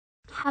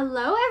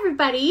Hello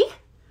everybody.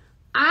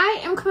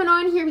 I am coming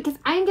on here because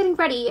I am getting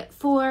ready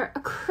for a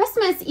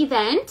Christmas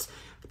event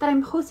that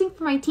I'm hosting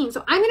for my team.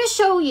 So I'm going to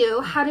show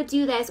you how to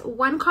do this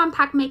one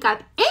compact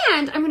makeup,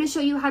 and I'm going to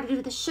show you how to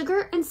do the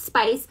sugar and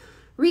spice,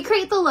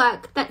 recreate the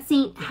look that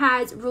Saint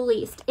has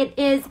released. It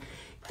is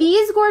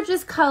these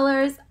gorgeous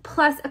colors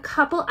plus a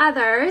couple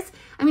others.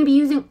 I'm going to be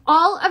using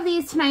all of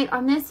these tonight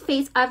on this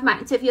face of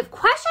mine. So if you have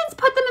questions,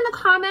 put them in the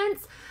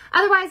comments.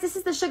 Otherwise, this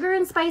is the Sugar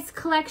and Spice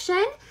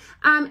collection.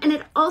 And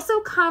it also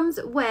comes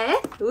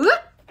with,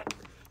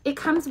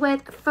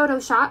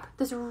 Photoshop,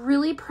 this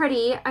really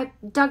pretty, I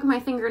dug my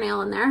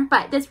fingernail in there,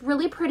 but this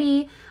really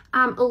pretty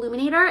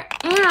illuminator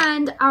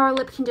and our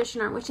lip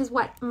conditioner, which is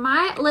what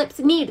my lips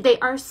need. They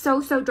are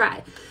so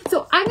dry.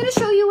 So I'm going to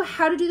show you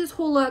how to do this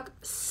whole look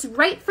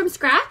right from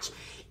scratch.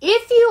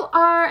 If you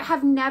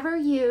have never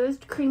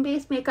used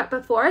cream-based makeup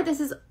before, this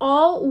is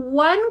all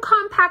one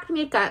compact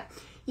makeup.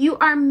 You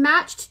are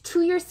matched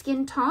to your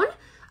skin tone.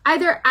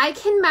 Either I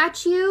can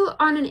match you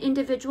on an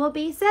individual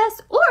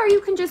basis, or you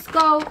can just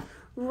go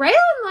right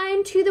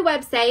online to the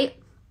website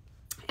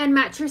and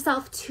match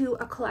yourself to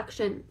a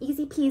collection.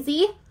 Easy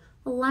peasy,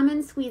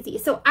 lemon squeezy.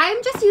 So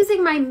I'm just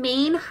using my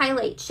main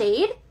highlight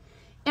shade,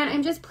 and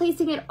I'm just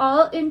placing it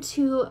all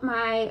into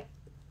my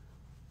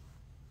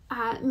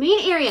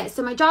main areas.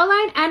 So my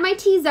jawline and my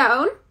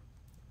T-zone,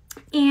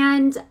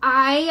 and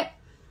I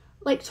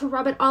like to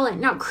rub it all in.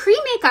 Now, cream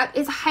makeup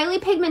is highly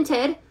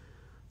pigmented,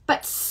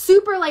 but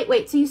super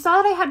lightweight. So you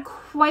saw that I had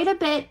quite a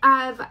bit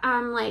of,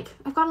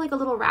 I've got like a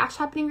little rash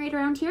happening right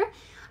around here.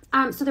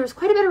 So there's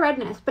quite a bit of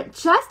redness, but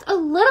just a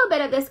little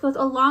bit of this goes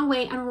a long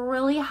way and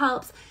really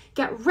helps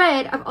get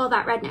rid of all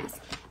that redness.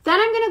 Then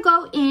I'm gonna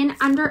go in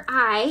under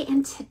eye,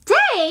 and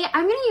today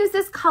I'm gonna use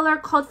this color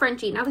called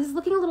Frenchie. Now this is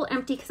looking a little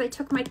empty because I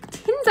took my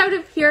tins out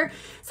of here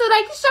so that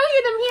I can show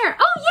you them here.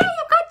 Oh yeah,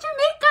 you got your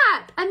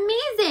makeup,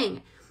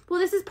 amazing. Well,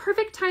 this is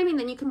perfect timing,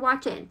 then you can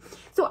watch it.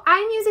 So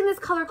I'm using this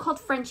color called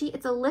Frenchie.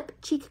 It's a lip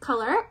cheek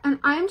color, and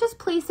I'm just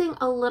placing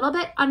a little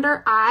bit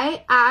under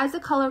eye as a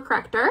color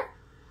corrector.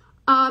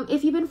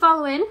 If you've been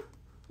following,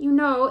 you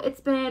know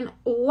it's been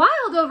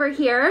wild over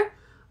here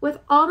with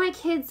all my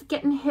kids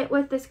getting hit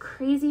with this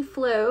crazy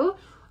flu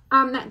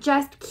that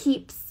just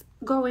keeps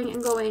going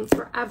and going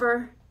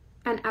forever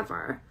and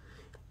ever.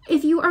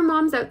 If you are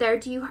moms out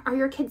there, are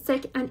your kids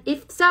sick? And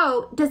if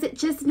so, does it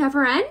just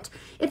never end?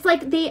 It's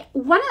like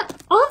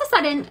all of a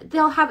sudden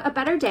they'll have a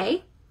better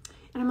day,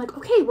 and I'm like,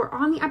 okay, we're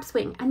on the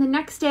upswing. And the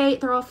next day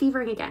they're all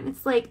fevering again.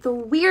 It's like the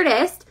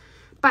weirdest,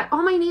 but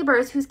all my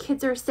neighbors whose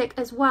kids are sick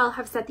as well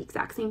have said the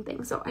exact same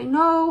thing. So I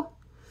know,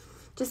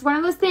 just one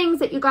of those things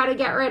that you got to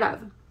get rid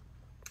of.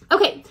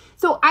 Okay,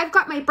 so I've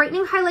got my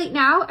brightening highlight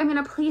now. I'm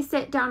going to place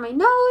it down my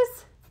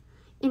nose,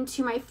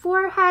 into my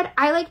forehead.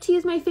 I like to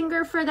use my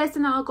finger for this,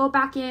 and then I'll go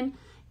back in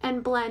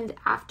and blend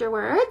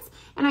afterwards.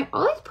 And I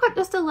always put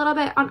just a little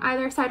bit on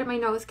either side of my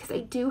nose because I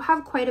do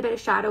have quite a bit of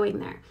shadowing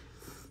there.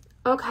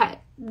 Okay,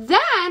 then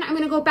I'm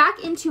going to go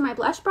back into my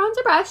blush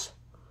bronzer brush,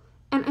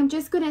 and I'm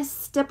just going to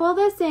stipple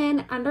this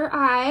in under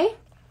eye.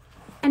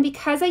 And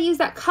because I use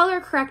that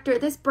color corrector,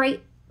 this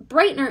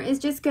brightener is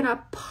just going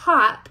to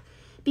pop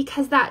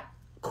because that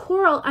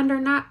coral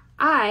under that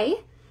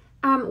eye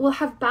will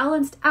have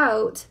balanced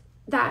out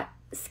that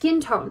skin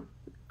tone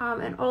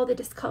and all the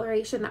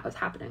discoloration that was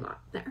happening on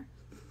there.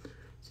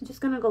 So I'm just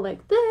gonna go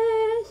like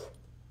this,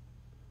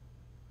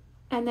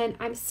 and then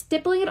I'm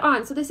stippling it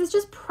on. So this is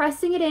just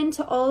pressing it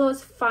into all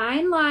those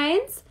fine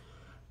lines.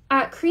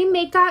 Cream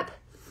makeup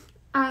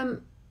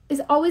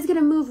is always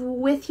gonna move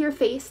with your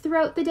face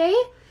throughout the day.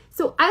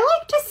 So I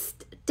like to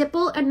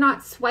stipple and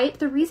not swipe.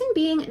 The reason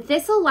being,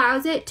 this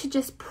allows it to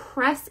just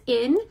press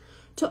in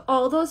to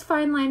all those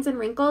fine lines and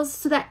wrinkles,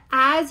 so that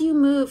as you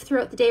move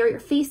throughout the day, or your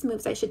face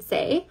moves, I should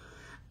say,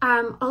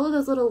 all of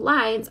those little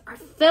lines are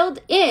filled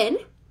in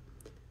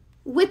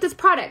with this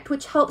product,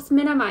 which helps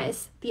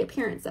minimize the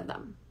appearance of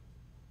them.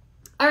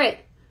 All right,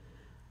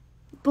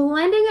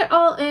 blending it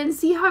all in.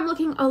 See how I'm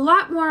looking a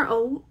lot more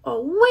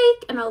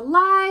awake and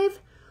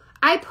alive.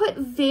 I put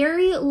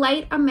very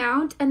light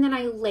amount, and then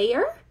I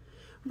layer,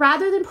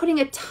 rather than putting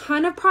a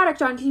ton of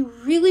product on, because you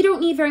really don't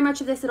need very much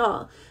of this at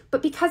all.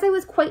 But because I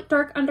was quite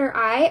dark under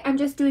eye, I'm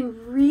just doing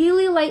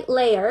really light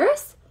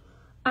layers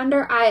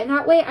under eye. And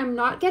that way I'm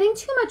not getting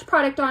too much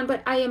product on,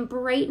 but I am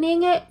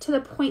brightening it to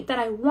the point that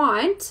I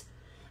want,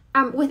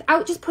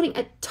 without just putting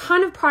a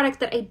ton of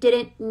product that I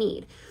didn't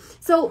need.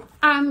 So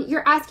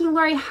you're asking,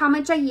 Lori, how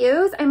much I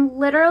use? I'm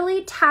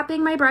literally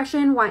tapping my brush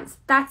in once.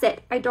 That's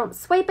it. I don't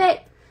swipe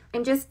it.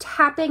 I'm just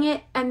tapping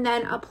it and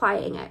then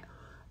applying it.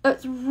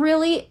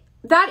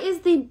 That is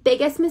the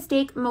biggest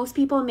mistake most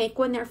people make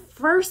when they're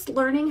first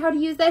learning how to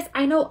use this.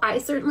 I know I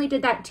certainly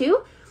did that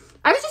too.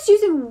 I was just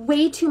using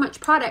way too much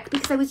product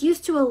because I was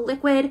used to a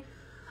liquid,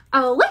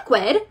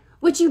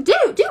 which you do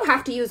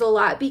have to use a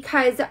lot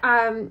because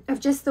of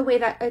just the way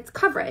that it's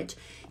coverage.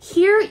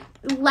 Here,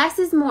 less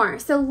is more.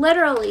 So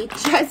literally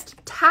just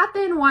tap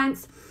in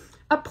once,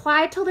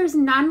 apply till there's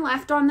none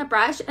left on the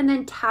brush, and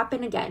then tap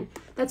in again.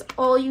 That's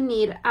all you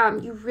need.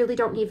 You really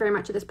don't need very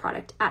much of this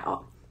product at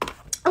all.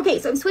 Okay,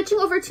 so I'm switching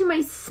over to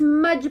my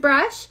smudge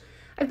brush.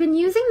 I've been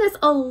using this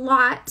a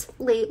lot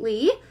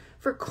lately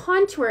for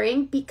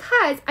contouring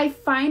because I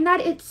find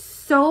that it's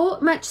so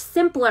much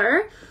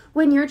simpler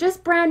when you're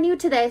just brand new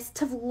to this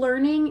to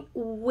learning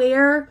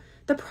where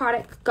the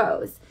product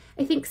goes.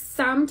 I think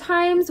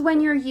sometimes when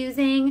you're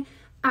using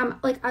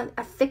like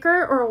a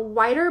thicker or a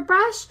wider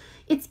brush,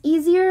 it's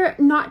easier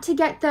not to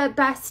get the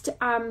best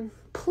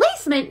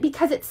placement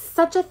because it's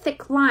such a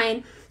thick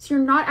line, so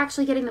you're not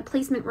actually getting the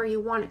placement where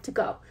you want it to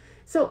go.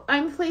 So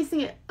I'm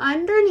placing it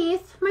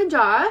underneath my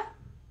jaw,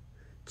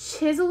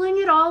 chiseling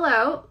it all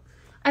out.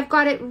 I've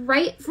got it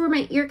right where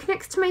my ear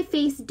connects to my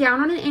face,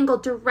 down on an angle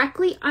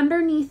directly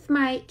underneath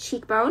my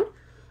cheekbone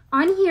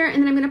on here,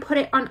 and then I'm going to put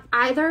it on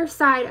either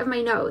side of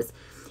my nose.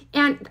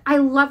 And I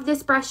love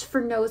this brush for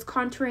nose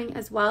contouring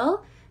as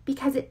well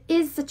because it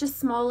is such a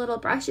small little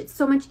brush. It's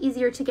so much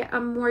easier to get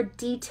a more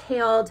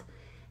detailed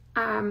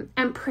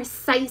and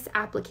precise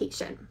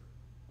application.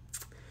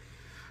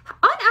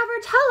 On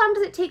average, how long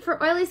does it take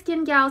for oily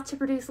skin gals to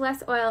produce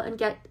less oil and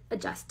get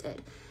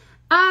adjusted?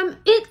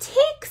 It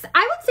takes,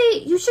 I would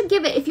say you should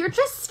give it, if you're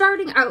just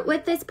starting out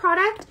with this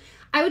product,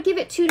 I would give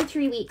it 2 to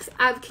 3 weeks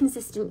of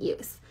consistent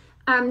use.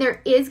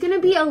 There is going to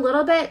be a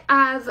little bit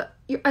of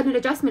an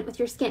adjustment with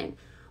your skin,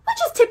 which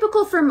is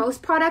typical for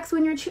most products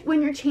when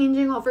you're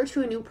changing over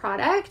to a new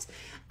product.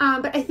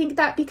 But I think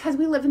that because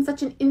we live in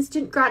such an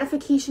instant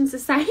gratification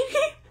society,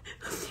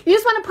 you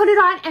just want to put it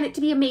on and it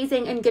to be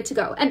amazing and good to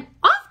go. And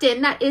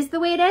often that is the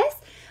way it is.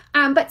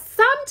 But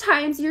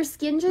sometimes your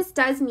skin just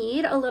does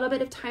need a little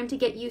bit of time to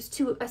get used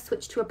to a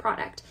switch to a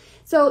product.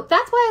 So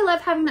that's why I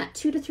love having that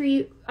 2 to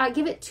 3,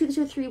 give it 2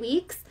 to 3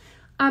 weeks.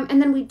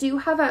 And then we do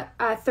have a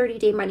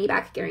 30-day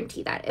money-back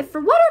guarantee that if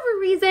for whatever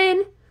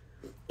reason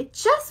it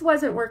just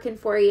wasn't working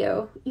for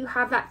you, you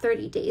have that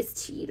 30 days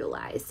to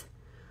utilize.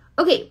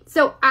 Okay,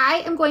 so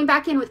I am going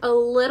back in with a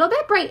little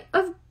bit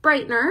of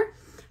brightener.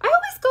 I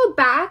always go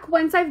back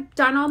once I've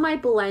done all my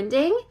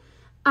blending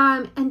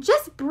and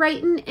just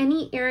brighten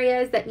any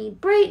areas that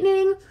need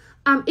brightening.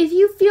 If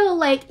you feel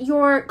like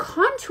your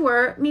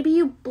contour, maybe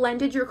you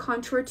blended your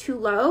contour too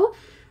low,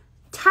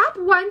 tap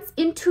once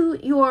into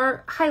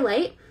your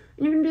highlight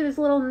and you're gonna do this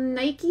little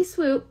Nike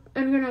swoop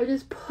and you're gonna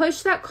just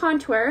push that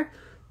contour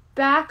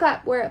back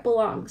up where it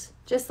belongs,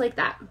 just like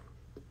that.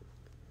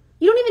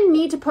 You don't even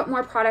need to put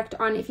more product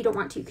on if you don't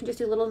want to. You can just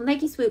do a little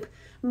Nike swoop,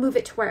 move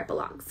it to where it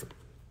belongs.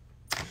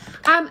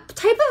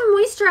 Type of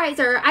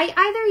moisturizer, I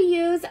either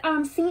use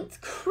Saint's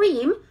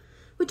Cream,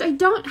 which I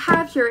don't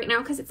have here right now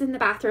because it's in the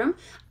bathroom,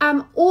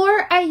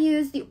 or I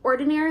use The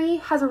Ordinary,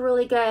 has a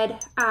really good,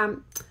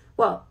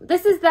 well,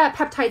 this is the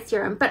peptide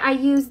serum, but I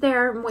use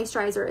their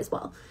moisturizer as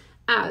well.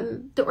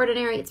 The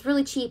Ordinary, it's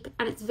really cheap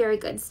and it's very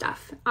good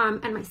stuff,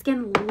 and my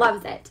skin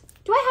loves it.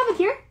 Do I have it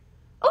here?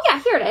 Oh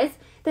yeah, here it is.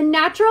 The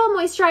Natural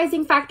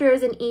Moisturizing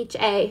Factors in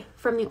HA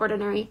from The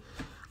Ordinary.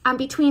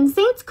 Between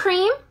Saint's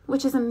Cream,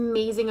 which is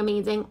amazing,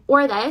 amazing,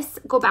 or this,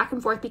 go back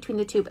and forth between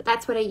the two, but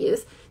that's what I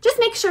use. Just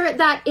make sure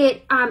that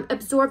it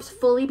absorbs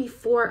fully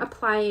before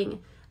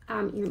applying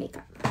your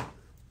makeup.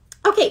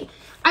 Okay,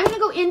 I'm gonna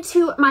go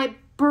into my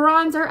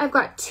bronzer. I've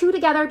got 2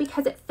 together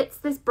because it fits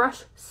this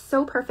brush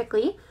so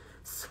perfectly.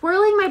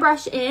 Swirling my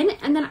brush in,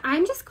 and then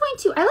I'm just going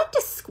to, I like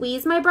to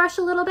squeeze my brush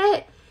a little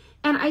bit,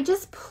 and I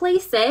just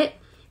place it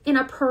in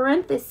a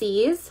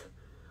parentheses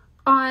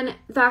on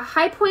the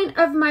high point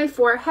of my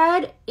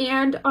forehead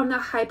and on the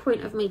high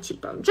point of my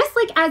cheekbone. Just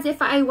like as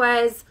if I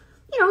was,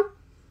 you know,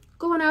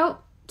 going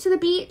out to the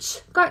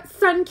beach, got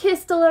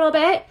sun-kissed a little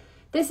bit.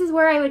 This is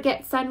where I would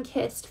get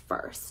sun-kissed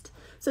first.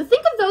 So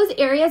think of those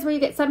areas where you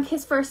get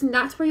sun-kissed first, and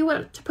that's where you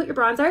want to put your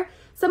bronzer.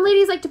 Some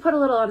ladies like to put a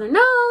little on their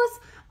nose,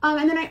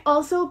 and then I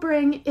also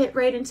bring it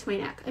right into my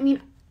neck. I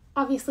mean,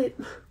 obviously,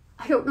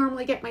 I don't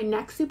normally get my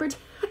neck super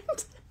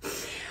tanned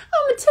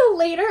until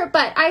later,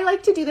 but I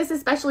like to do this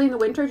especially in the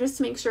winter just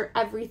to make sure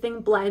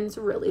everything blends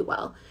really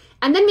well.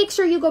 And then make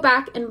sure you go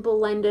back and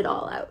blend it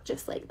all out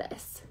just like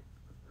this.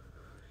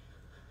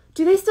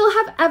 Do they still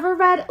have Ever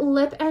Red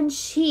Lip and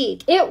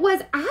Cheek? It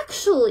was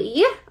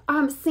actually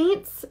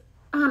Saints,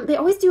 they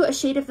always do a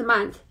shade of the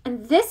month,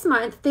 and this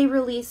month they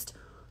released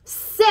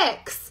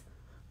 6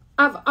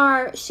 of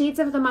our shades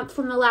of the month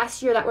from the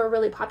last year that were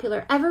really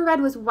popular. Ever Red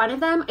was one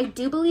of them. I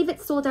do believe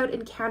it's sold out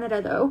in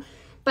Canada though.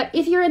 But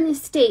if you're in the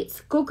States,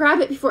 go grab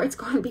it before it's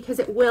gone because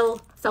it will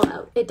sell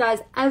out. It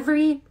does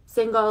every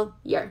single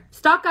year.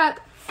 Stock up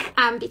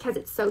because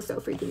it's so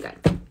freaking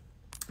good.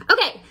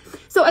 Okay,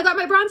 so I got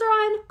my bronzer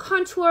on,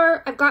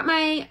 contour. I've got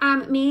my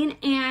main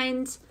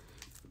and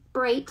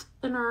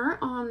brightener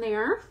on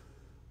there.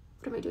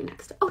 What am I doing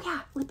next? Oh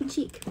yeah, lip and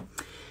cheek.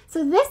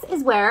 So this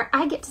is where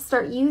I get to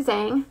start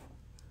using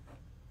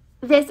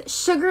this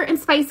Sugar and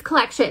Spice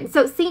collection.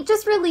 So Saint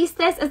just released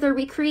this as their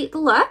Recreate the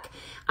Look.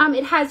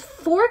 It has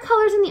 4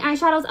 colors in the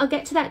eyeshadows. I'll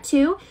get to that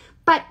too.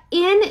 But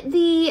in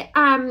the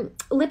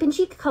lip and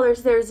cheek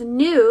colors, there's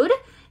Nude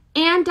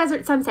and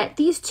Desert Sunset.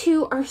 These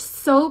two are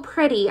so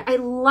pretty. I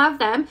love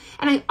them,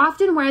 and I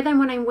often wear them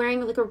when I'm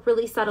wearing like a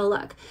really subtle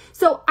look.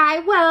 So I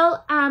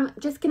will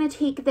just gonna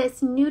take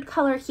this nude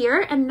color here,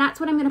 and that's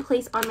what I'm gonna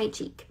place on my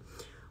cheek.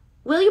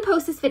 Will you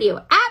post this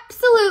video?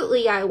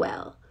 Absolutely, I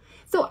will.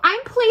 So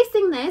I'm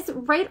placing this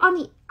right on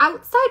the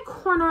outside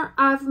corner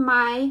of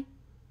my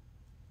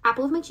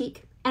apple of my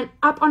cheek and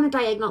up on a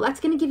diagonal. That's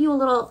gonna give you a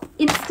little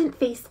instant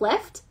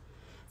facelift.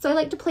 So I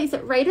like to place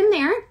it right in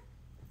there.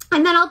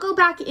 And then I'll go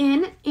back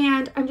in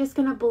and I'm just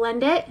gonna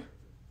blend it.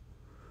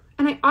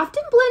 And I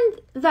often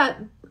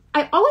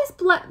I always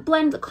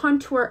blend the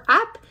contour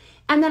up,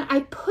 and then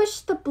I push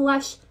the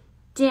blush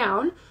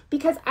down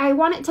because I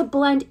want it to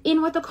blend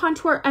in with the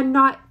contour and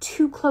not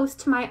too close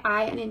to my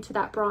eye and into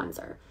that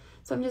bronzer.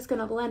 So I'm just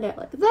gonna blend it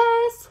like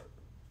this.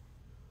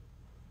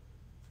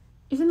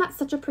 Isn't that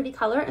such a pretty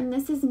color? And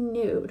this is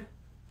nude.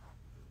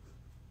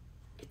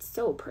 It's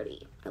so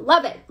pretty. I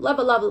love it. Love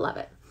it, love it, love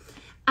it.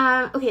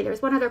 Okay,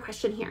 there's one other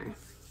question here.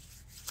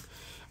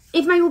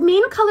 If my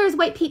main color is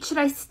white peach, should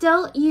I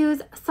still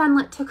use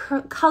Sunlit to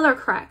color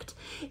correct?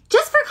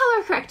 Just for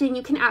color correcting,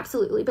 you can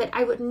absolutely, but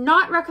I would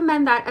not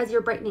recommend that as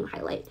your brightening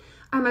highlight.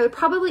 I would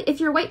probably, if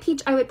you're white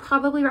peach, I would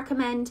probably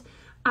recommend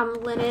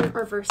Linen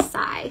or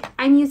Versailles.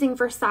 I'm using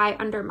Versailles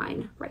under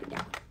mine right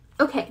now.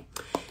 Okay,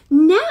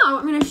 now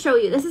I'm going to show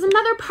you. This is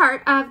another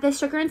part of the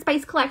Sugar and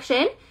Spice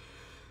collection.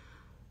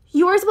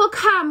 Yours will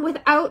come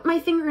without my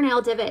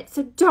fingernail divot,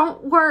 so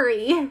don't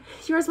worry.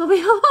 Yours will be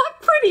a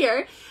lot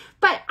prettier.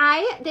 But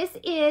this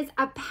is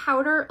a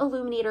powder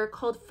illuminator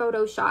called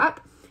Photoshop.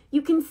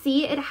 You can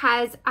see it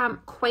has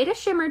quite a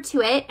shimmer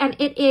to it, and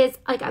it is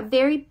like a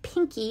very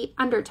pinky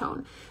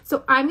undertone.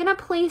 So I'm gonna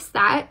place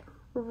that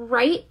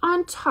right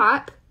on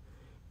top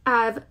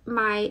of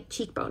my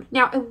cheekbone.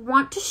 Now I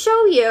want to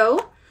show you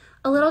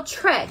a little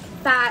trick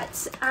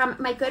that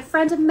my good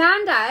friend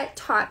Amanda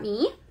taught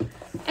me.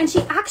 And she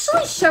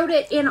actually showed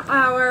it in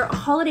our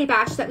holiday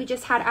bash that we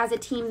just had as a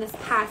team this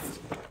past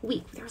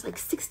week. There was like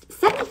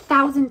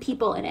 70,000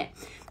 people in it.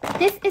 But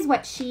this is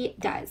what she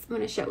does. I'm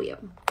going to show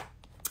you.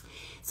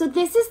 So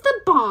this is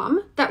the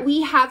balm that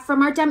we have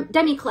from our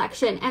Demi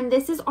collection, and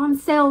this is on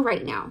sale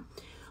right now.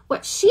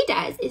 What she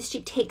does is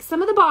she takes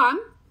some of the balm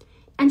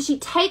and she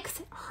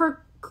takes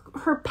her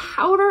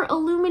powder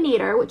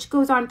illuminator, which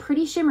goes on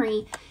pretty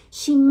shimmery.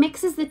 She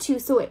mixes the two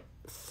so it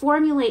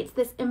formulates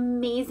this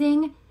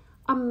amazing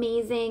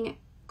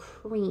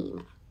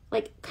cream,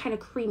 like kind of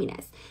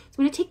creaminess. So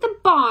I'm going to take the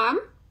balm,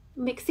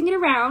 mixing it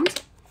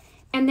around,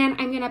 and then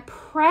I'm going to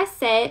press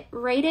it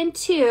right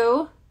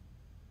into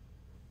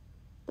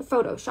the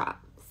Photoshop.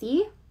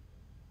 See?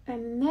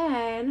 And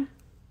then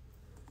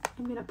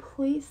I'm going to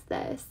place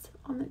this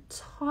on the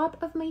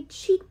top of my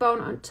cheekbone,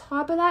 on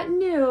top of that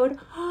nude,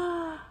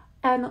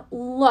 and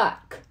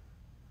look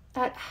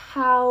at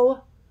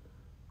how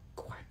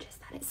gorgeous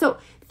that is. So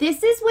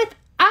this is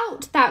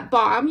without that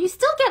balm. You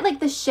still get like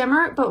the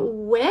shimmer, but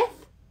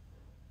with,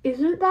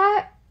 isn't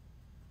that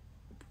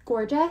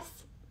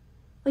gorgeous?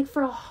 Like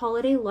for a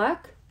holiday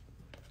look,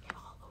 get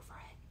all over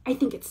it. I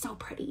think it's so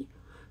pretty.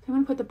 I'm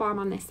gonna put the balm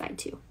on this side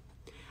too.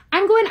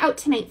 I'm going out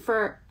tonight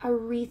for a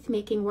wreath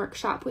making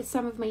workshop with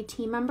some of my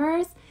team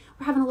members.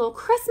 We're having a little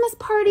Christmas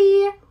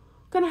party.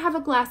 Gonna have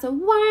a glass of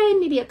wine,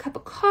 maybe a cup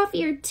of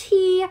coffee or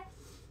tea.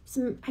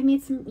 I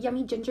made some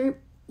yummy ginger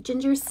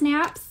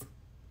snaps.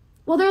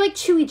 Well, they're like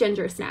chewy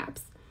ginger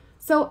snaps.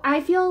 So I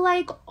feel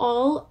like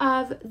all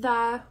of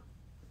the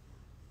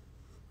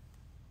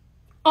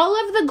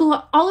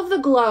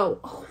glow.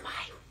 Oh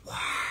my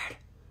word.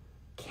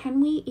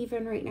 Can we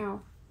even right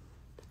now?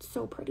 That's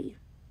so pretty.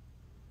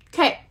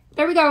 Okay,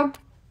 there we go.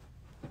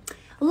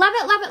 Love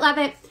it, love it, love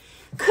it.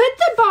 Could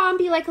the balm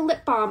be like a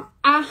lip balm?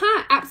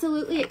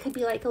 Absolutely. It could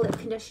be like a lip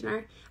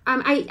conditioner.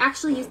 I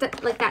actually used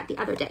it like that the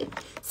other day.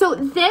 So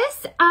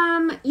this,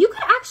 you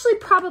could actually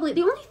probably,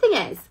 the only thing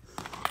is,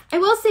 I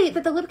will say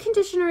that the lip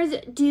conditioners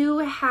do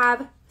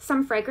have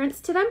some fragrance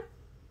to them.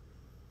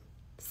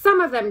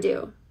 Some of them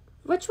do.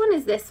 Which one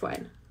is this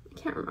one? I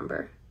can't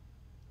remember.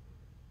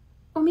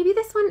 Oh, maybe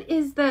this one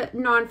is the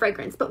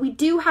non-fragrance, but we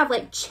do have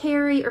like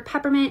cherry or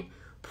peppermint.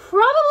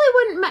 Probably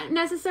wouldn't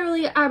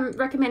necessarily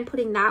recommend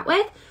putting that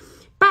with,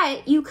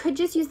 but you could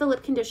just use the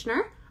lip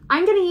conditioner.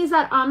 I'm going to use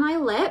that on my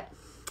lip.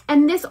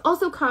 And this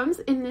also comes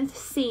in the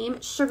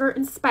same Sugar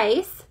and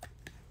Spice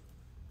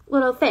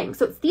little thing.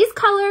 So it's these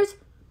colors,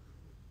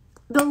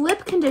 the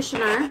lip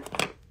conditioner,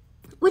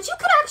 which you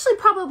could actually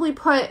probably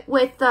put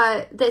with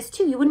this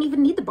too. You wouldn't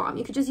even need the balm.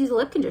 You could just use a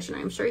lip conditioner.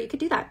 I'm sure you could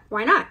do that.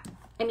 Why not?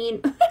 I mean,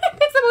 it's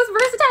the most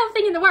versatile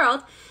thing in the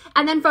world.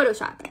 And then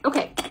Photoshop.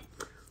 Okay.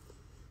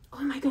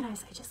 Oh my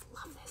goodness. I just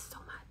love this so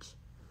much.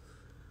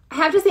 I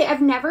have to say,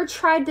 I've never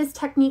tried this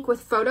technique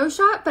with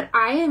Photoshop, but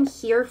I am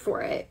here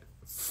for it.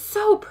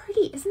 So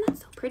pretty. Isn't that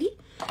so pretty?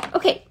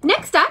 Okay.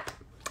 Next up,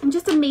 I'm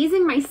just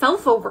amazing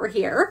myself over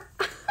here.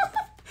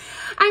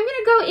 I'm going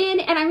to go in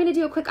and I'm going to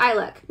do a quick eye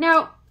look.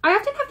 Now, I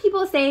often have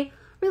people say,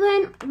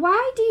 Rhylin,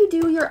 why do you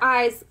do your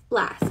eyes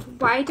last?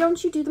 Why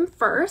don't you do them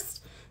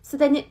first? So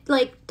then it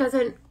like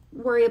doesn't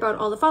worry about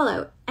all the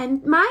fallout.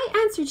 And my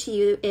answer to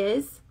you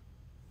is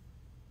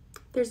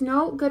There's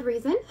no good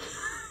reason.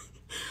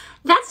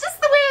 That's just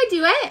the way I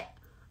do it.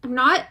 I'm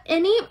not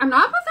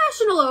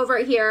professional over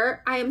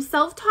here. I am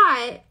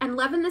self-taught and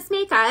loving this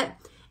makeup.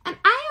 And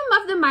I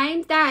am of the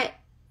mind that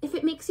if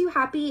it makes you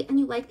happy and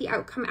you like the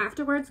outcome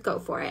afterwards, go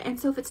for it. And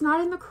so if it's not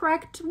in the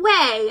correct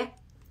way,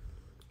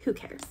 who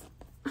cares?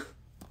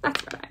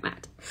 That's where I'm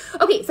at.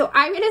 Okay, so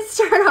I'm going to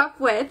start off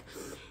with,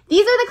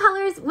 these are the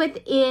colors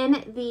within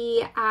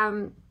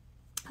the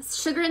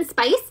Sugar and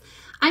Spice.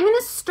 I'm going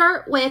to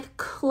start with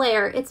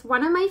Claire. It's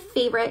one of my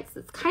favorites.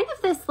 It's kind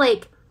of this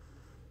like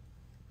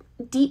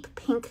deep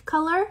pink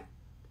color.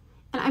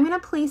 And I'm going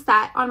to place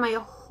that on my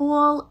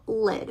whole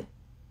lid.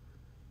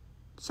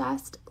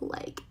 Just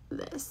like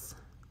this.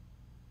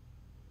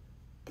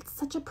 It's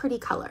such a pretty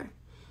color.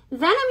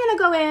 Then I'm going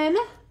to go in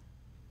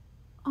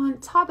on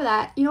top of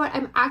that. You know what?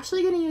 I'm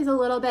actually going to use a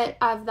little bit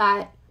of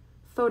that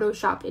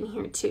Photoshop in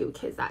here too,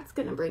 because that's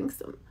going to bring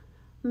some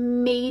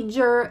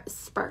major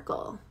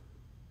sparkle.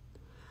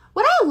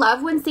 What I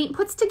love when Saint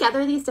puts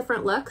together these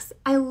different looks,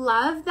 I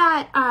love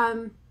that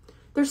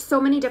there's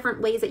so many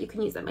different ways that you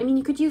can use them. I mean,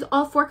 you could use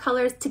all 4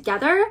 colors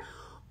together,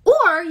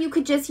 or you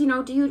could just, you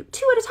know, do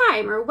 2 at a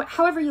time, or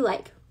however you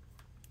like.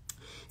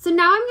 So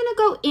now I'm going to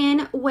go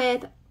in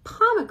with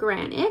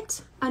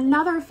Pomegranate,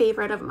 another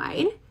favorite of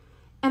mine.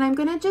 And I'm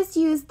going to just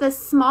use the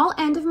small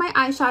end of my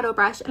eyeshadow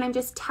brush, and I'm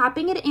just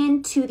tapping it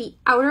into the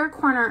outer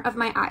corner of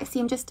my eye.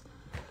 See,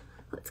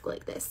 let's go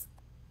like this.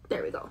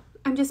 There we go.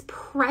 I'm just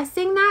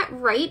pressing that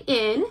right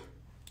in,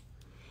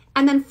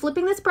 and then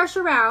flipping this brush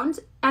around,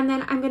 and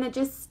then I'm going to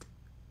just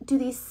do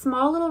these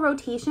small little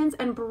rotations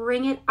and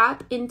bring it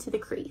up into the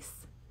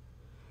crease.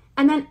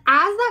 And then as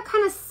that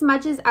kind of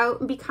smudges out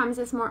and becomes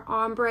this more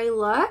ombre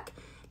look,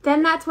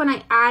 then that's when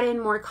I add in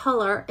more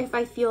color if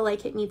I feel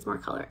like it needs more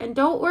color. And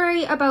don't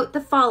worry about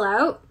the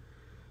fallout.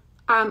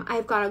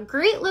 I've got a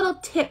great little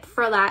tip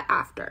for that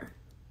after.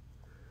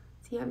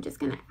 See, I'm just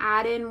going to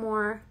add in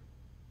more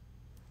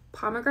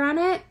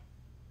Pomegranate.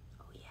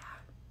 Oh, yeah.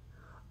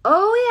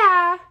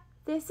 Oh, yeah.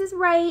 This is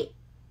right.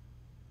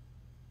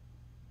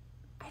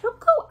 I don't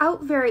go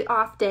out very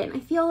often. I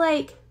feel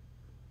like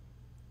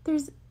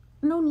there's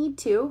no need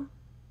to.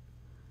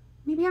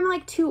 Maybe I'm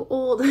like too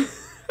old. I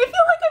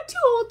feel like I'm too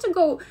old to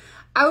go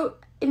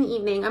out in the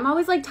evening. I'm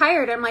always like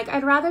tired. I'm like,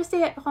 I'd rather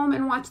stay at home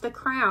and watch The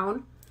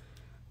Crown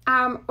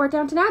or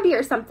Downton Abbey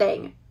or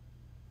something.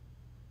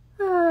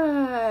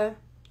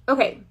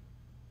 Okay.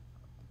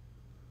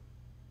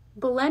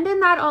 Blending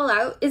that all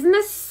out. Isn't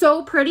this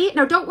so pretty?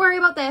 Now don't worry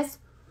about this.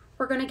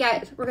 We're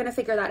gonna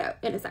figure that out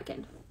in a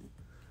second.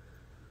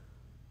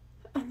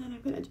 And then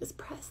I'm gonna just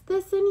press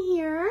this in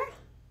here.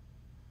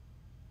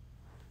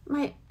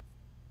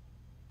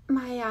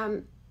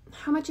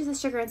 How much is the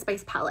Sugar and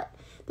Spice palette?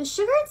 The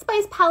Sugar and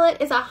Spice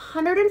palette is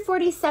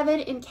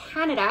 $147 in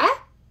Canada.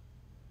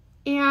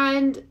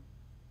 And,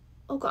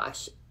 oh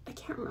gosh, I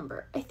can't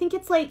remember. I think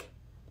it's like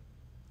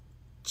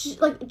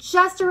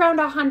just around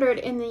 100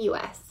 in the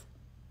US.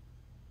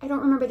 I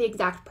don't remember the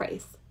exact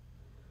price.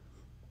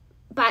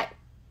 But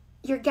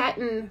you're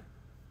getting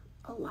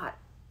a lot.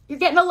 You're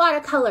getting a lot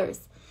of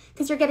colors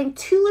because you're getting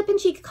 2 lip and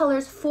cheek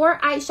colors, 4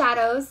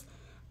 eyeshadows,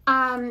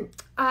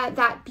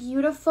 that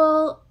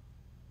beautiful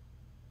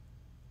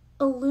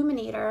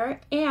Illuminator,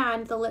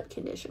 and the lip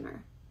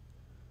conditioner.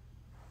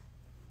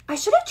 I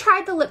should have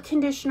tried the lip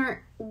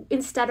conditioner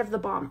instead of the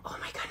balm. Oh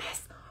my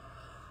goodness.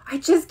 I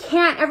just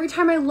can't. Every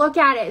time I look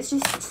at it, it's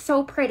just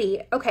so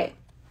pretty. Okay,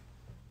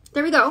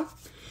 there we go.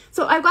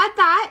 So I've got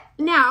that.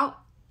 Now,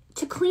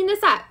 to clean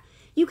this up,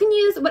 you can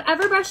use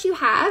whatever brush you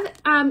have,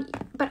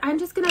 but I'm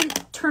just going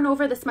to turn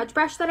over the smudge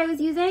brush that I was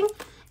using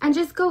and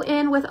just go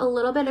in with a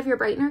little bit of your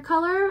Brightener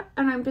color,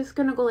 and I'm just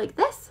going to go like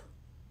this.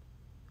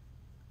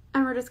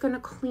 And we're just going to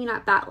clean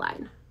up that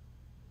line.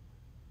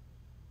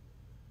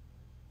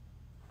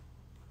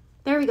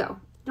 There we go.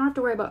 You don't have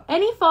to worry about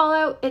any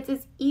fallout. It's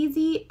as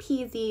easy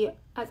peasy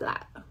as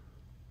that.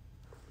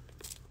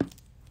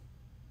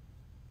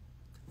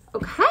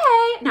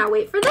 Okay, now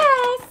wait for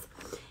this.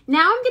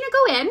 Now I'm going to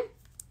go in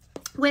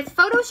with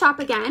Photoshop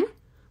again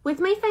with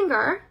my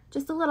finger,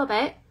 just a little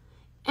bit,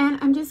 and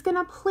I'm just going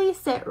to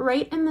place it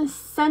right in the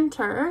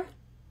center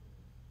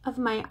of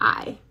my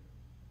eye.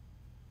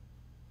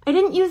 I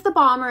didn't use the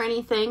balm or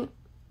anything,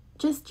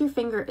 just your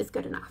finger is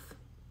good enough.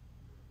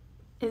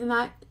 Isn't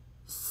that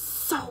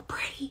so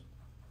pretty?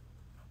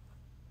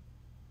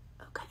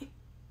 Okay.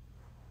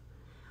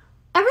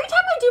 Every time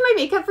I do my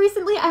makeup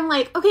recently, I'm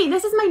like, okay,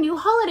 this is my new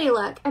holiday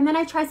look. And then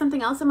I try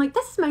something else, I'm like,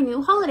 this is my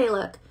new holiday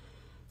look.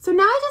 So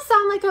now I just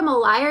sound like I'm a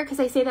liar because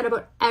I say that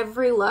about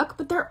every look,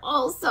 but they're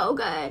all so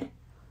good.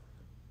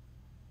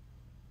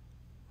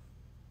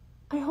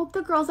 I hope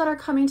the girls that are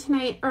coming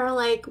tonight are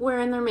like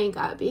wearing their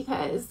makeup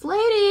because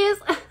ladies,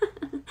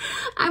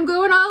 I'm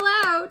going all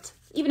out.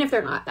 Even if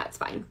they're not, that's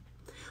fine.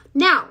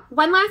 Now,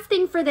 one last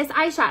thing for this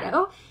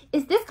eyeshadow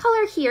is this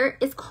color here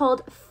is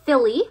called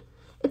Philly.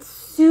 It's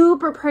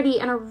super pretty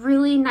and a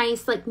really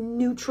nice like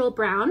neutral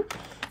brown.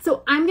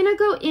 So I'm gonna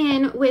go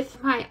in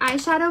with my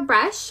eyeshadow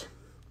brush,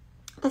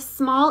 the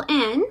small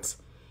end,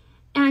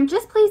 And I'm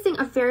just placing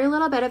a very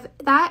little bit of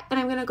that, and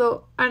I'm going to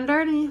go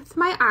underneath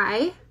my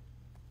eye.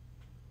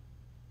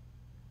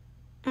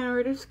 And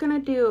we're just going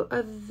to do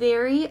a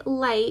very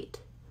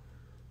light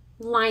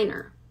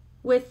liner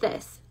with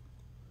this.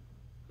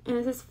 And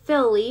this is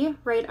Philly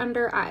right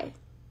under eye.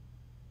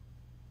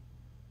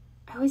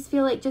 I always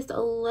feel like just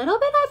a little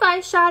bit of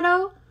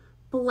eyeshadow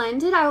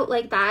blended out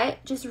like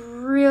that just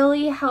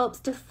really helps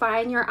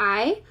define your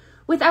eye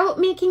without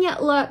making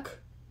it look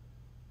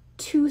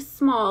too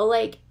small,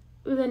 like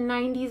the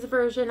 90s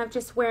version of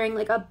just wearing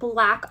like a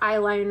black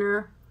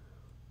eyeliner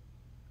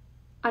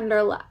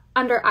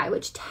under eye,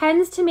 which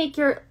tends to make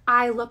your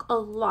eye look a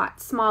lot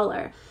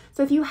smaller.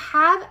 So if you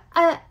have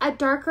a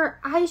darker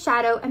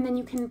eyeshadow and then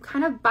you can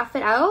kind of buff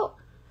it out,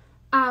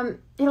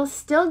 it'll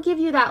still give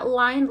you that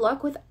lined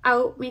look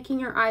without making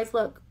your eyes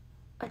look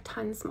a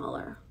ton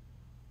smaller.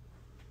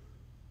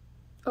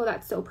 Oh,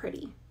 that's so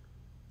pretty.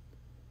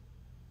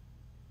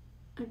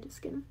 I'm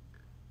just gonna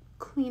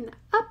clean that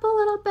up a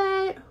little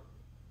bit.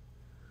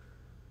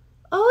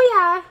 Oh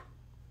yeah,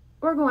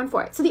 we're going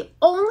for it. So the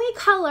only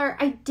color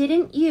I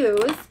didn't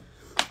use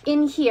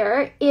in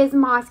here is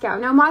Moscow.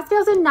 Now Moscow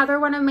is another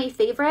one of my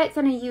favorites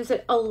and I use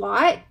it a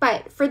lot,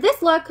 but for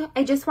this look,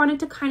 I just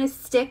wanted to kind of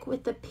stick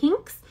with the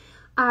pinks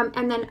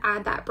and then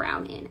add that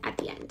brown in at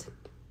the end.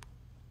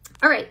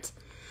 All right,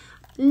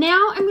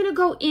 now I'm gonna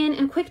go in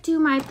and quick do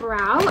my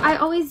brow. I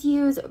always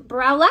use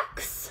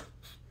Browlex.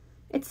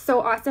 It's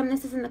so awesome.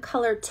 This is in the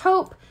color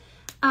Taupe.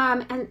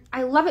 And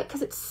I love it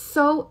because it's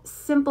so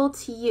simple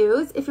to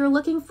use. If you're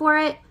looking for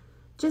it,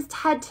 just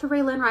head to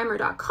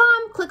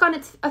raylinreimer.com, click on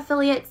its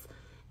affiliates,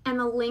 and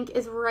the link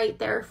is right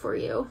there for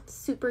you.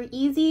 Super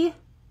easy,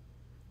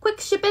 quick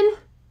shipping,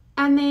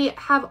 and they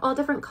have all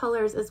different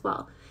colors as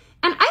well.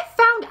 And I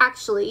found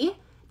actually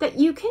that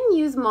you can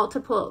use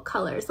multiple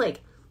colors.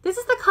 Like this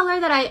is the color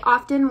that I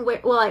often wear,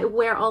 well, I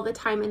wear all the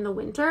time in the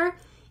winter.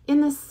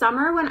 In the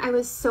summer when I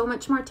was so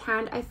much more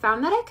tanned, I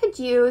found that I could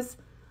use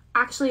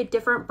actually a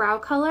different brow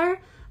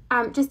color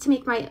just to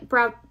make my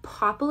brow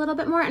pop a little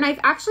bit more. And I've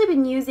actually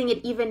been using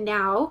it even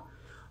now,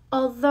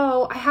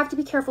 although I have to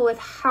be careful with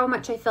how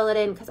much I fill it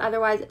in because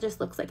otherwise it just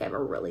looks like I have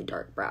a really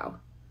dark brow.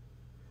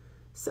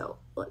 So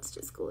let's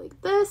just go like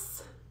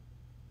this.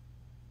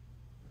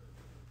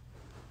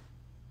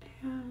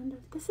 And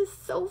this is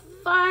so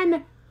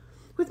fun.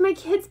 With my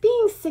kids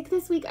being sick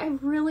this week, I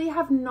really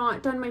have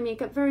not done my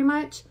makeup very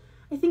much.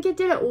 I think I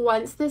did it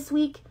once this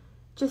week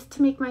just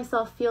to make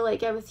myself feel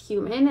like I was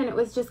human, and it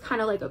was just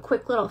kind of like a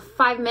quick little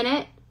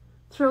 5-minute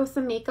throw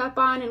some makeup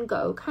on and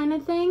go kind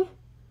of thing.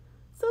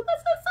 So this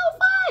is so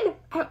fun.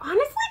 I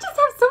honestly just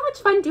have so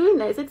much fun doing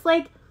this. It's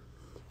like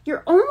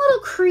your own little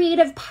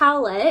creative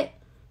palette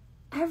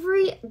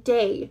every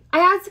day. I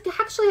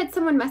actually had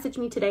someone message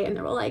me today and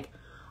they were like,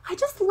 I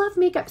just love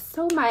makeup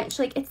so much.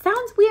 Like it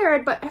sounds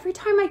weird, but every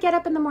time I get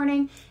up in the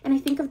morning and I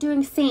think of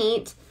doing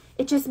Saint,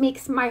 it just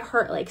makes my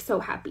heart like so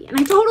happy. And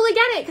I totally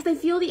get it because I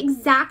feel the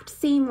exact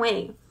same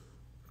way.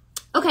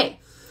 Okay,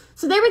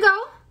 so there we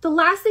go. The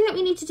last thing that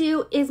we need to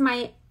do is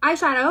my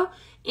eyeshadow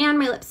and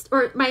my lips,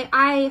 or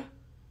my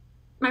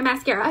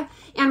mascara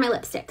and my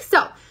lipstick.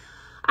 So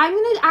I'm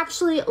going to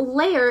actually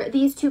layer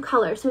these two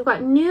colors. So we've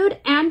got Nude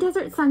and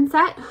Desert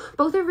Sunset.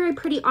 Both are very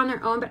pretty on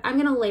their own, but I'm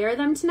going to layer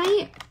them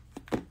tonight.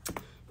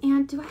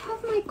 And do I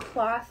have my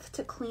cloth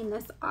to clean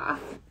this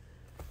off?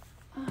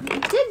 I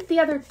did the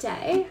other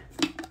day.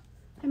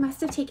 I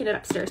must have taken it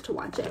upstairs to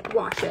wash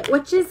it,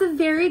 which is a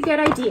very good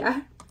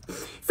idea.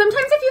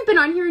 Sometimes if you've been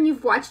on here and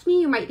you've watched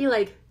me, you might be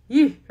like,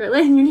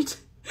 really? You need to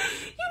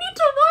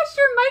wash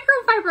your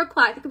microfiber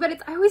cloth.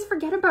 But I always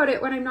forget about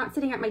it when I'm not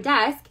sitting at my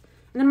desk.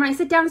 And then when I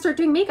sit down and start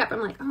doing makeup,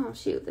 I'm like, oh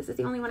shoot, this is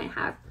the only one I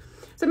have.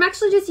 So I'm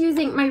actually just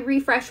using my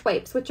Refresh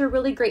wipes, which are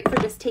really great for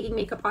just taking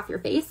makeup off your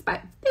face, but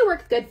they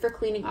work good for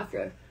cleaning off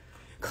your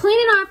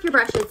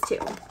brushes too.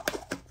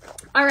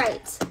 All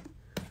right.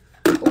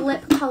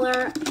 Lip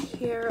color,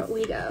 here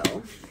we go.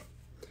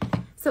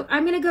 So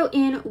I'm gonna go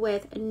in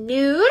with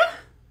Nude,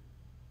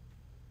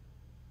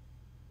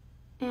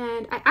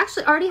 and I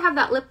actually already have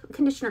that lip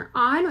conditioner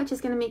on, which is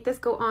gonna make this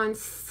go on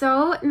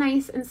so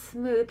nice and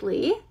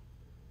smoothly.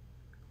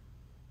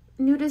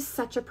 Nude is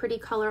such a pretty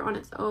color on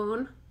its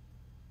own.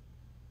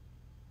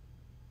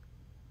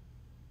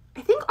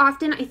 I think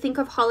often I think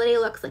of holiday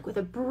looks like with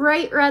a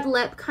bright red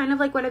lip, kind of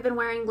like what I've been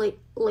wearing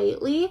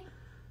lately.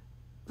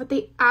 But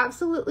they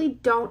absolutely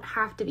don't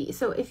have to be.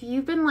 So if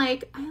you've been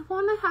like, I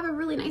want to have a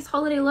really nice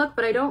holiday look,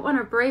 but I don't want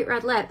a bright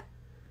red lip,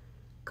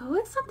 go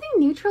with something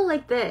neutral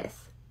like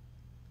this.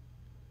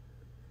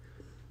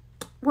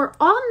 We're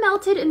all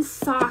melted and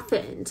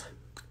softened.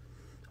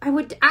 I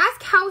would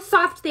ask how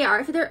soft they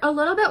are. If they're a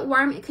little bit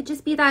warm, it could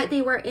just be that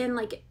they were in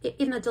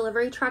the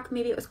delivery truck.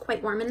 Maybe it was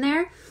quite warm in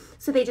there,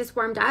 so they just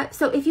warmed up.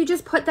 So if you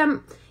just put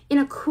them in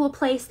a cool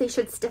place, they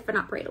should stiffen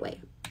up right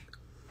away.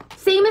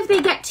 Same if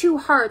they get too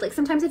hard. Like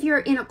sometimes if you're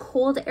in a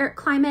cold air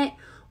climate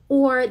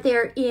or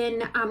they're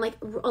in like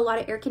a lot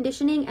of air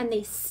conditioning and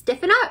they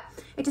stiffen up,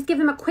 I just give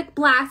them a quick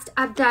blast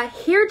of the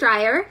hair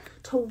dryer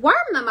to warm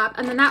them up,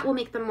 and then that will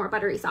make them more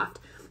buttery soft.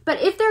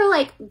 But if they're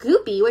like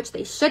goopy, which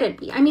they shouldn't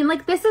be, I mean,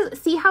 like this is,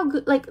 see how,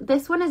 like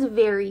this one is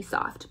very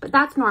soft, but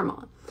that's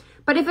normal.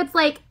 But if it's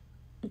like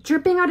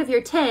dripping out of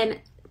your tin,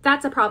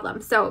 that's a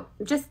problem. So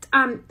just,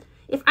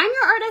 if I'm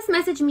your artist,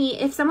 message me.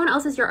 If someone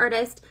else is your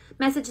artist,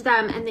 message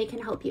them and they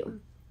can help you.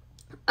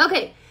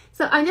 Okay,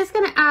 so I'm just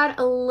gonna add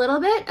a little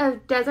bit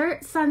of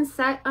Desert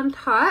Sunset on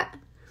top.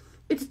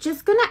 It's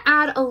just gonna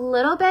add a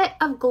little bit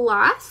of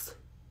gloss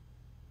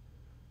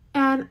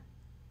and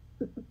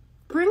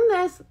bring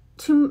this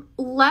to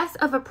less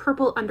of a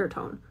purple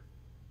undertone.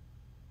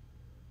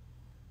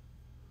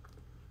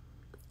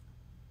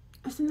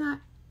 Isn't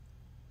that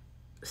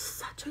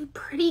such a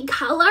pretty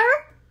color?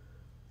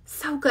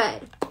 So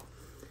good.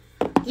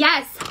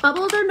 Yes,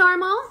 bubbles are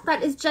normal.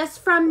 That is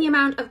just from the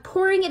amount of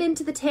pouring it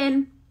into the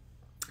tin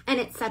and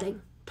it's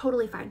setting.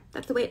 Totally fine.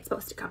 That's the way it's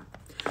supposed to come.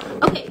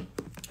 Okay,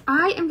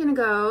 I am gonna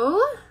go.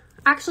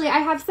 Actually, I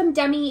have some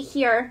Demi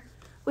here,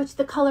 which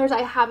the colors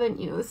I haven't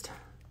used.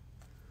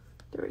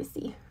 There we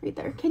see, right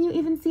there. Can you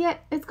even see it?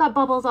 It's got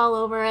bubbles all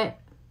over it.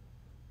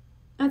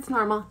 That's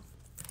normal.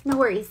 No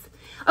worries.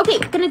 Okay,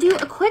 I'm gonna do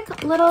a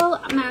quick little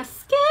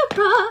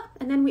mascara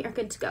and then we are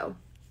good to go.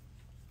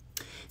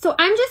 So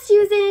I'm just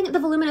using the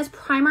Voluminous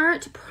primer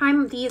to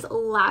prime these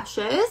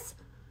lashes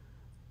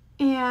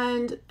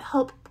and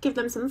help give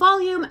them some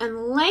volume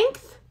and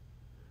length.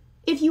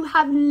 If you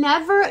have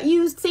never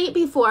used Saint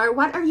before,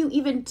 what are you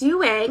even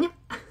doing?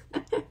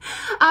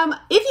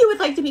 If you would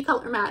like to be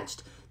color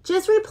matched,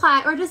 just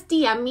reply or just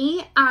DM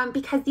me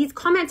because these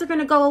comments are going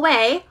to go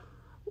away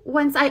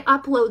once I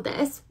upload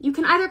this. You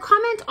can either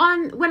comment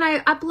on when I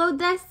upload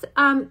this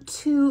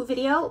to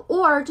video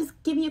or just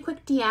give me a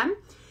quick DM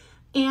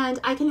and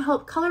I can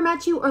help color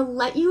match you or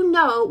let you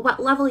know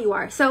what level you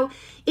are. So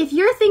if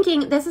you're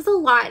thinking this is a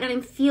lot and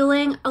I'm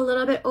feeling a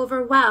little bit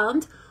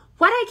overwhelmed,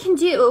 what I can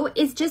do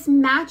is just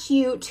match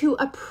you to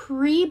a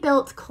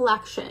pre-built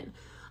collection.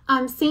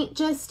 Saint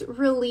just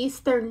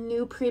released their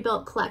new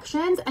pre-built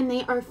collections and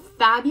they are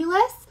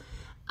fabulous.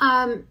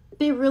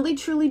 They really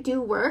truly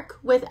do work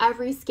with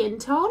every skin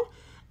tone.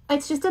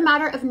 It's just a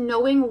matter of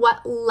knowing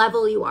what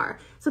level you are.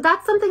 So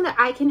that's something that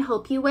I can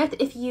help you with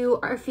if you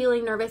are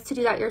feeling nervous to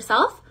do that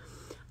yourself.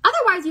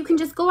 Otherwise, you can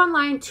just go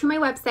online to my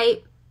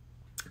website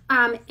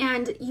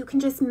and you can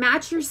just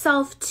match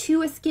yourself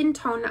to a skin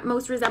tone that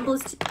most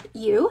resembles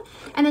you.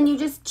 And then you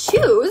just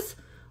choose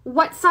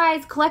what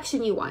size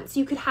collection you want. So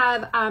you could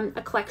have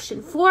a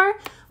collection 4,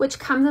 which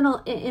comes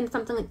in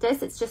something like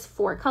this. It's just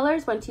 4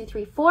 colors, 1, 2,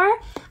 3, 4,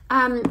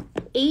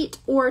 8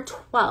 or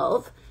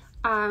 12.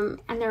 And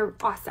they're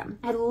awesome.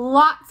 I had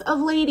lots of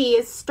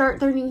ladies start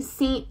their new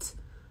Saint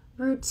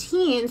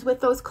routines with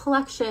those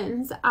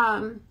collections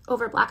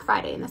over Black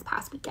Friday and this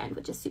past weekend,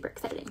 which is super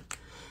exciting.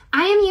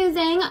 I am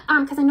using,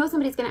 because I know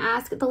somebody's going to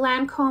ask, the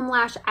Lancome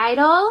Lash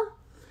Idole.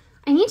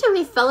 I need to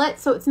refill it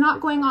so it's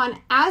not going on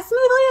as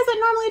smoothly as it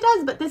normally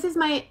does, but this is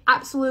my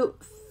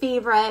absolute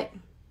favorite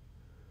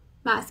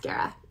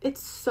mascara.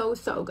 It's so,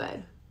 so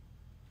good.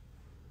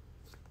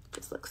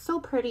 Just looks so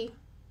pretty.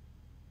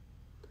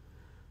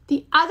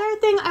 The other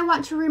thing I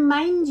want to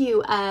remind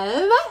you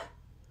of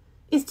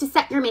is to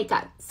set your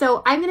makeup.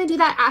 So I'm going to do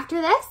that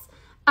after this.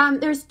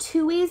 There's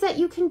 2 ways that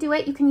you can do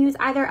it. You can use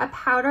either a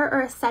powder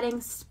or a setting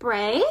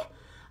spray.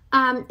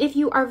 If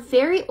you are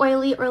very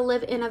oily or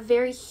live in a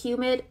very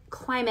humid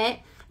climate,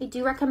 I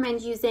do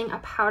recommend using a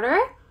powder,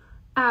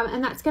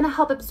 and that's going to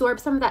help absorb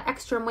some of that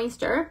extra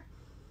moisture.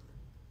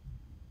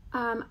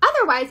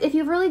 Otherwise, if you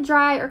have really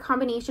dry or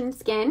combination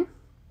skin,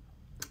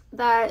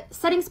 the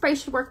setting spray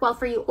should work well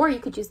for you, or you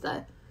could use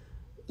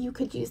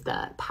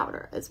the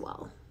powder as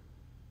well.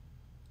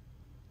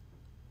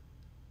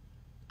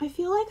 I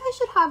feel like I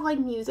should have like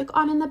music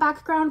on in the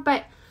background,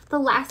 but the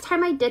last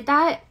time I did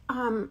that,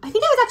 I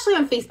think I was actually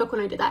on Facebook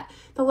when I did that.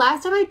 The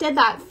last time I did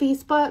that,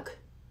 Facebook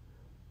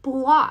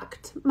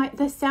blocked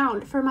the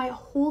sound for my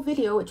whole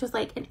video, which was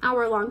like an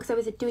hour long because I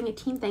was doing a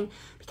teen thing,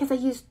 because I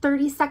used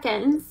 30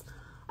 seconds.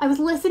 I was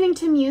listening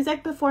to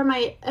music before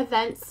my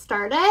event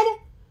started,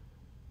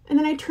 and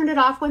then I turned it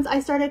off once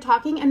I started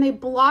talking, and they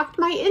blocked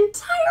my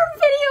entire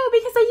video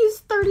because I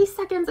used 30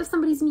 seconds of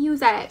somebody's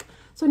music.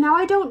 So now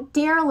I don't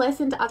dare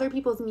listen to other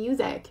people's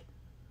music.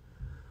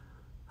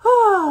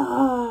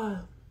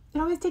 It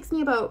always takes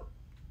me about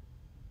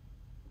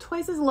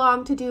twice as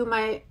long to do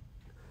my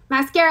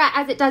mascara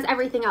as it does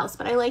everything else,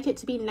 but I like it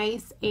to be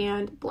nice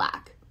and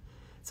black.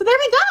 So there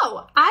we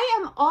go. I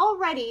am all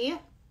ready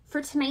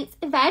for tonight's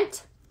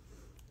event.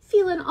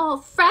 Feeling all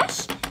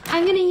fresh.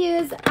 I'm going to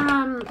use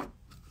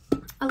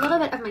a little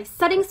bit of my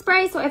setting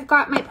spray. So I've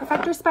got my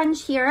Perfector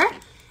sponge here.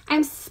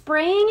 I'm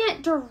spraying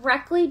it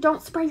directly.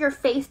 Don't spray your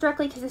face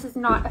directly because this is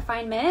not a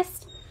fine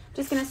mist. I'm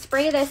just going to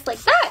spray this like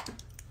that.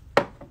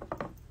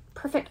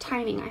 Perfect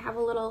timing. I have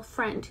a little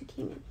friend who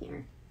came in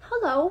here.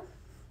 Hello.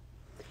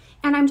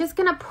 And I'm just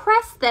going to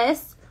press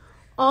this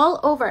all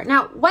over.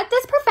 Now, what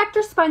this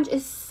Perfector sponge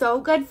is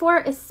so good for,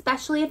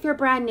 especially if you're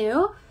brand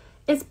new,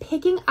 is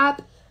picking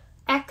up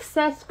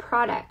excess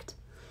product.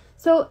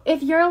 So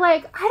if you're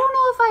like, I don't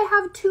know if I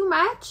have too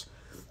much,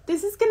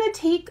 this is going to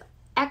take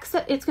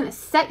it's going to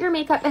set your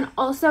makeup and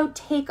also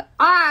take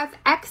off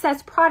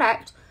excess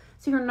product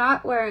so you're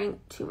not wearing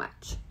too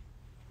much.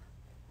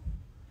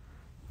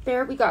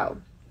 There we go.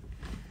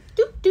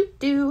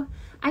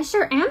 I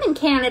sure am in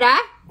Canada.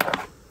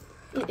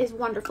 It is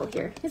wonderful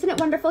here. Isn't it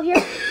wonderful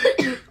here?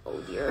 Oh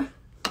dear.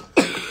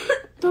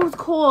 Those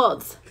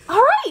colds.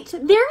 All right,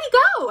 there we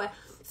go.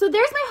 So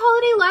there's my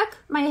holiday look,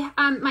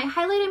 my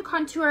highlight and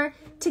contour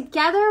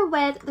together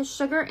with the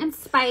Sugar and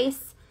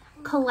Spice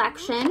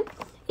collection.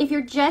 If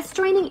you're just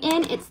joining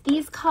in, it's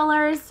these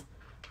colors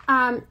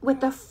with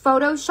the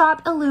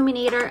Photoshop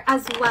Illuminator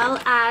as well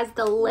as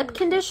the lip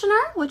conditioner,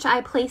 which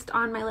I placed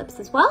on my lips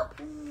as well.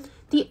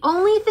 The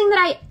only thing that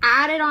I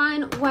added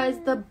on was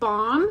the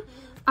balm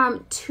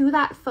to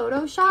that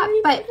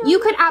Photoshop, but you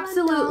could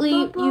absolutely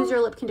use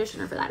your lip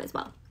conditioner for that as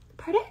well.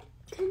 Pardon?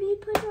 Can we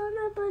put on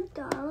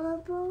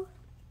Abominable?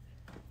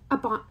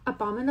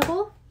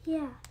 Abominable?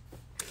 Yeah.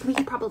 We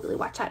can probably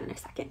watch that in a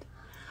second.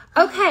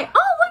 Okay.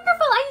 Oh,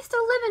 wonderful. I used to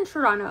live in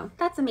Toronto.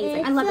 That's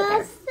amazing. I love it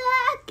there.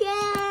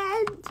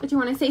 Second. Do you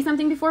want to say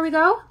something before we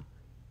go?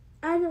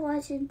 I'm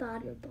watching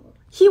Abominable.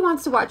 He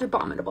wants to watch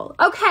Abominable.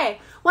 Okay.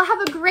 Well,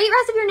 have a great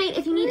rest of your night.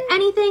 If you need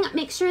anything,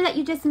 make sure that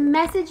you just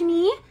message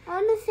me.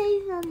 I want to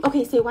say something.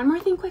 Okay, say one more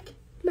thing quick.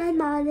 My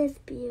mom is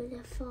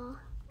beautiful.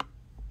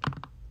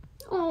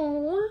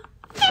 Oh,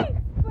 thanks,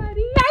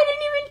 buddy. I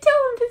didn't even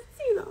tell him to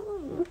see that.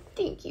 Oh,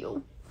 thank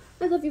you.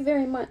 I love you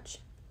very much.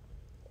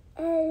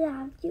 I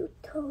love you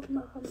too,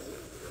 Mom.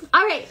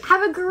 All right.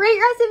 Have a great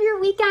rest of your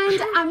weekend.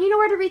 You know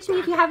where to reach me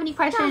if you have any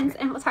questions,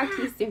 and we'll talk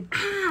to you soon.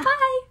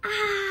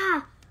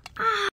 Bye.